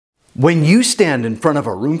When you stand in front of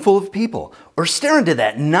a room full of people or stare into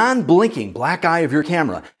that non-blinking black eye of your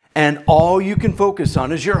camera and all you can focus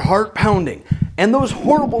on is your heart pounding and those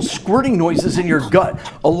horrible squirting noises in your gut,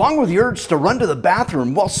 along with the urge to run to the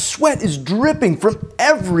bathroom while sweat is dripping from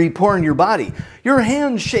every pore in your body, your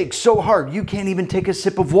hands shake so hard you can't even take a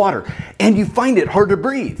sip of water and you find it hard to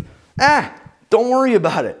breathe. Don't worry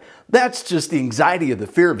about it. That's just the anxiety of the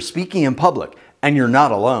fear of speaking in public, and you're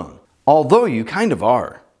not alone. Although you kind of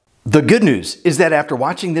are. The good news is that after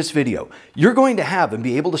watching this video, you're going to have and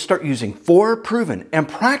be able to start using 4 proven and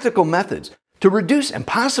practical methods to reduce and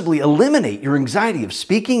possibly eliminate your anxiety of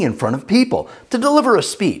speaking in front of people, to deliver a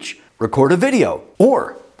speech, record a video,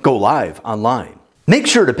 or go live online. Make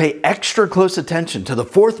sure to pay extra close attention to the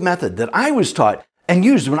 4th method that I was taught and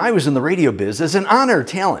used when I was in the radio biz as an on-air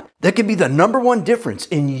talent that can be the #1 difference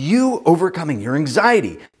in you overcoming your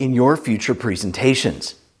anxiety in your future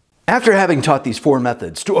presentations. After having taught these 4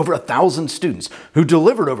 methods to over 1,000 students who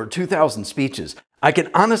delivered over 2,000 speeches, I can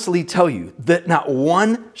honestly tell you that not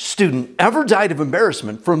one student ever died of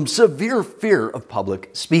embarrassment from severe fear of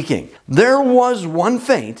public speaking. There was one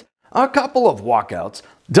faint, a couple of walkouts,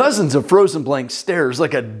 dozens of frozen blank stares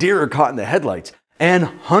like a deer caught in the headlights, and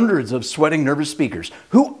hundreds of sweating nervous speakers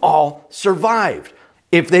who all survived.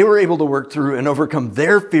 If they were able to work through and overcome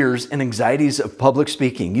their fears and anxieties of public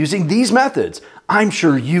speaking using these methods, I'm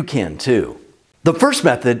sure you can too. The first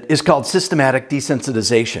method is called systematic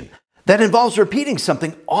desensitization. That involves repeating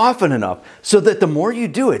something often enough so that the more you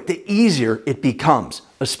do it, the easier it becomes,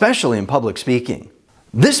 especially in public speaking.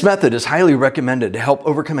 This method is highly recommended to help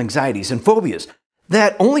overcome anxieties and phobias.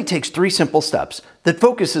 That only takes 3 simple steps that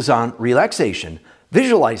focuses on relaxation,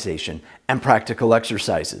 visualization, and practical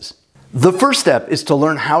exercises. The first step is to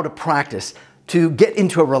learn how to practice to get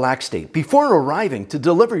into a relaxed state before arriving to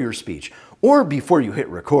deliver your speech or before you hit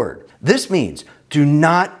record. This means do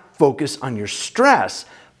not focus on your stress,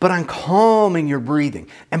 but on calming your breathing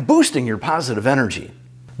and boosting your positive energy.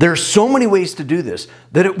 There are so many ways to do this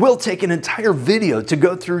that it will take an entire video to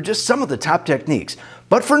go through just some of the top techniques.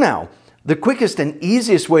 But for now, the quickest and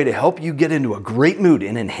easiest way to help you get into a great mood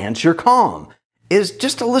and enhance your calm is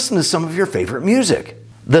just to listen to some of your favorite music.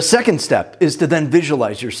 The second step is to then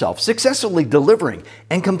visualize yourself successfully delivering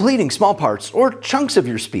and completing small parts or chunks of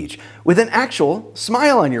your speech with an actual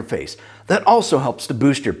smile on your face. That also helps to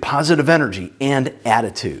boost your positive energy and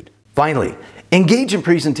attitude. Finally, engage in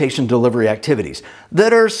presentation delivery activities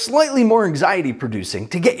that are slightly more anxiety producing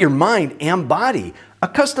to get your mind and body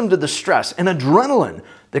accustomed to the stress and adrenaline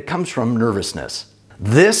that comes from nervousness.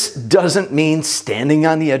 This doesn't mean standing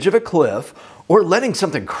on the edge of a cliff or letting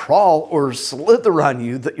something crawl or slither on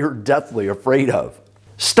you that you're deathly afraid of.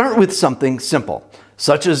 Start with something simple,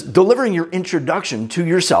 such as delivering your introduction to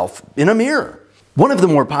yourself in a mirror. One of the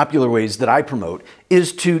more popular ways that I promote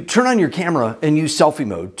is to turn on your camera and use selfie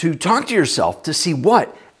mode to talk to yourself to see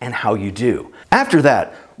what and how you do. After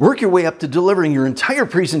that, work your way up to delivering your entire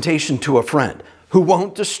presentation to a friend who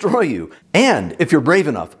won't destroy you. And if you're brave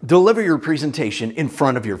enough, deliver your presentation in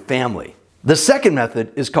front of your family. The second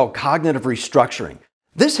method is called cognitive restructuring.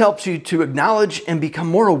 This helps you to acknowledge and become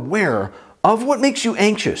more aware of what makes you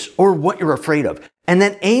anxious or what you're afraid of, and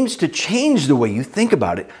then aims to change the way you think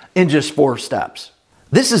about it in just 4 steps.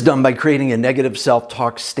 This is done by creating a negative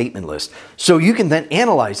self-talk statement list, so you can then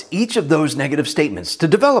analyze each of those negative statements to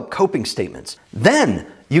develop coping statements. Then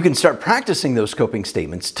you can start practicing those coping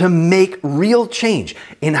statements to make real change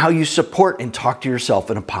in how you support and talk to yourself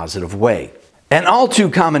in a positive way. An all too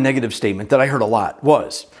common negative statement that I heard a lot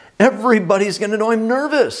was, "Everybody's gonna know I'm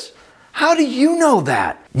nervous." How do you know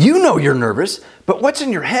that? You know you're nervous, but what's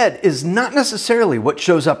in your head is not necessarily what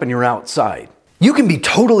shows up in your outside. You can be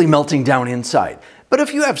totally melting down inside, but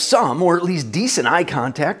if you have some or at least decent eye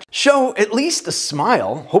contact, show at least a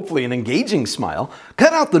smile, hopefully an engaging smile,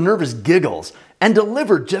 cut out the nervous giggles, and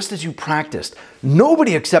deliver just as you practiced,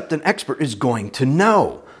 nobody except an expert is going to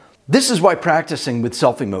know. This is why practicing with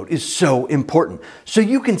selfie mode is so important, so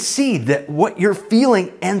you can see that what you're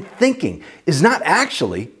feeling and thinking is not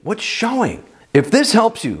actually what's showing. If this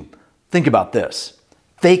helps you, think about this.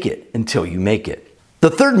 Fake it until you make it.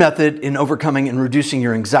 The third method in overcoming and reducing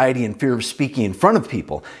your anxiety and fear of speaking in front of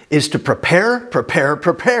people is to prepare,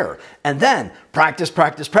 and then practice,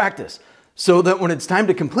 so that when it's time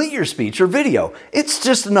to complete your speech or video, it's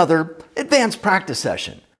just another advanced practice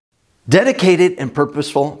session. Dedicated and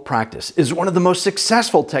purposeful practice is one of the most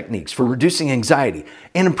successful techniques for reducing anxiety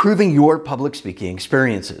and improving your public speaking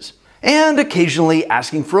experiences. And occasionally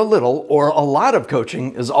asking for a little or a lot of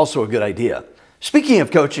coaching is also a good idea. Speaking of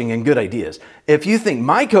coaching and good ideas, if you think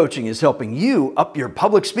my coaching is helping you up your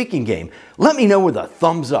public speaking game, let me know with a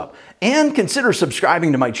thumbs up and consider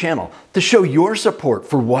subscribing to my channel to show your support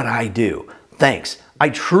for what I do. Thanks, I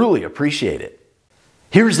truly appreciate it.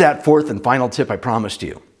 Here's that fourth and final tip I promised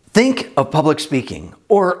you. Think of public speaking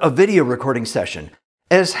or a video recording session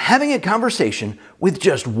as having a conversation with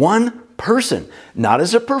just one person, not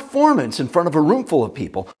as a performance in front of a room full of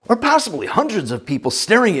people or possibly hundreds of people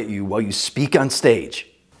staring at you while you speak on stage.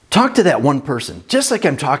 Talk to that one person, just like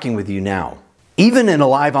I'm talking with you now. Even in a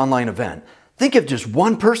live online event, think of just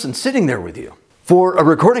one person sitting there with you. For a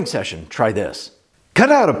recording session, try this.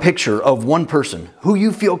 Cut out a picture of one person who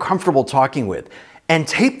you feel comfortable talking with and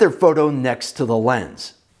tape their photo next to the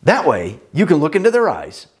lens. That way, you can look into their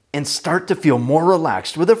eyes and start to feel more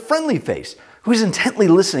relaxed with a friendly face who is intently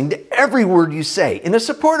listening to every word you say in a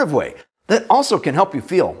supportive way that also can help you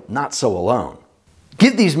feel not so alone.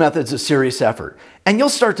 Give these methods a serious effort, and you'll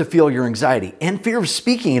start to feel your anxiety and fear of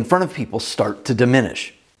speaking in front of people start to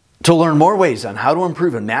diminish. To learn more ways on how to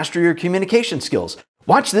improve and master your communication skills,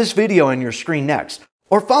 watch this video on your screen next,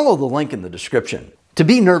 or follow the link in the description. To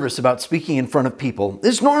be nervous about speaking in front of people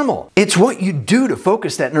is normal. It's what you do to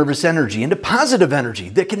focus that nervous energy into positive energy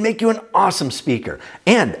that can make you an awesome speaker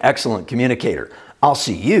and excellent communicator. I'll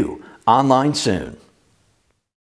see you online soon.